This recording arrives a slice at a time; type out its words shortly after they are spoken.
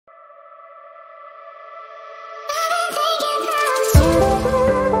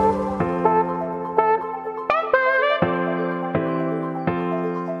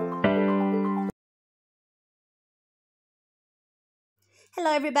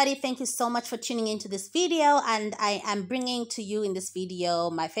Hello everybody, thank you so much for tuning into this video, and I am bringing to you in this video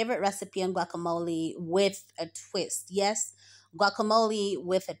my favorite recipe on guacamole with a twist. Yes, guacamole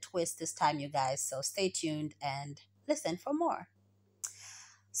with a twist this time, you guys, so stay tuned and listen for more.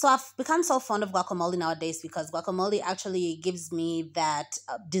 So I've become so fond of guacamole nowadays because guacamole actually gives me that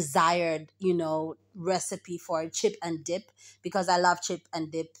desired, recipe for chip and dip, because I love chip and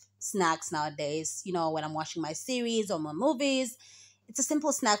dip snacks nowadays, when I'm watching my series or my movies. It's a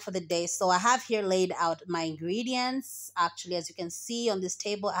simple snack for the day. So I have here laid out my ingredients. Actually, as you can see on this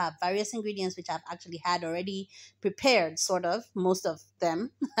table, I have various ingredients which I've actually had already prepared, sort of, most of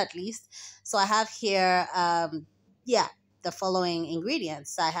them at least. So I have here, the following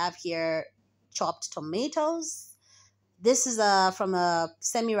ingredients. I have here chopped tomatoes. This is from a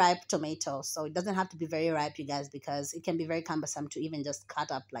semi-ripe tomato, so it doesn't have to be very ripe, you guys, because it can be very cumbersome to even just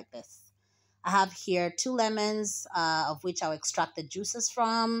cut up like this. I have here 2 lemons, of which I'll extract the juices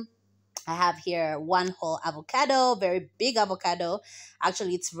from. I have here 1 whole avocado, very big avocado.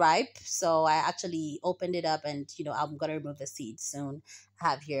 Actually, it's ripe, so I actually opened it up and, I'm going to remove the seeds soon. I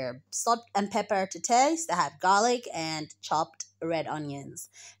have here salt and pepper to taste. I have garlic and chopped red onions.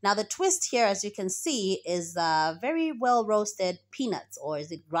 Now, the twist here, as you can see, is very well roasted peanuts, or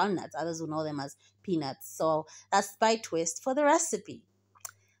is it groundnuts? Others will know them as peanuts. So that's my twist for the recipe.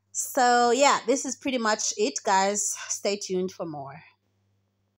 So yeah, this is pretty much it, guys. Stay tuned for more.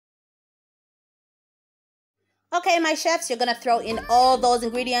 Okay, my chefs, you're gonna throw in all those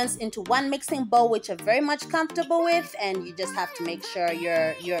ingredients into one mixing bowl, which you're very much comfortable with, and you just have to make sure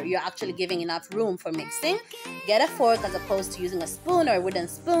you're actually giving enough room for mixing. Get a fork as opposed to using a spoon or a wooden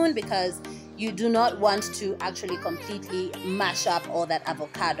spoon, because you do not want to actually completely mash up all that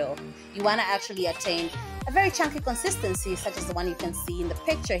avocado. You want to actually attain a very chunky consistency, such as the one you can see in the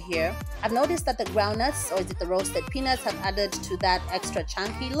picture here. I've noticed that the groundnuts, or is it the roasted peanuts, have added to that extra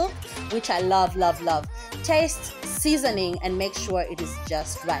chunky look, which I love, love, love. Taste, seasoning, and make sure it is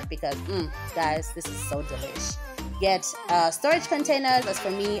just right, because, guys, this is so delish. Get storage containers. As for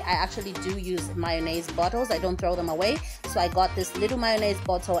me, I actually do use mayonnaise bottles. I don't throw them away. So I got this little mayonnaise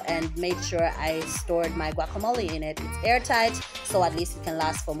bottle and made sure I stored my guacamole in it. It's airtight, so at least it can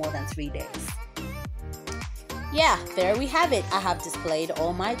last for more than 3 days. Yeah, there we have it. I have displayed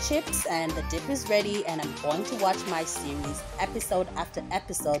all my chips and the dip is ready, and I'm going to watch my series episode after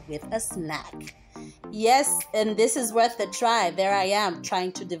episode with a snack. Yes, and this is worth a try. There I am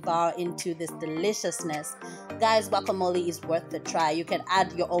trying to devour into this deliciousness. Guys, guacamole is worth the try. You can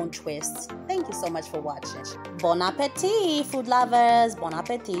add your own twist. Thank you so much for watching. Bon appetit, food lovers. Bon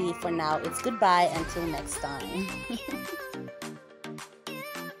appetit. For now, it's goodbye until next time.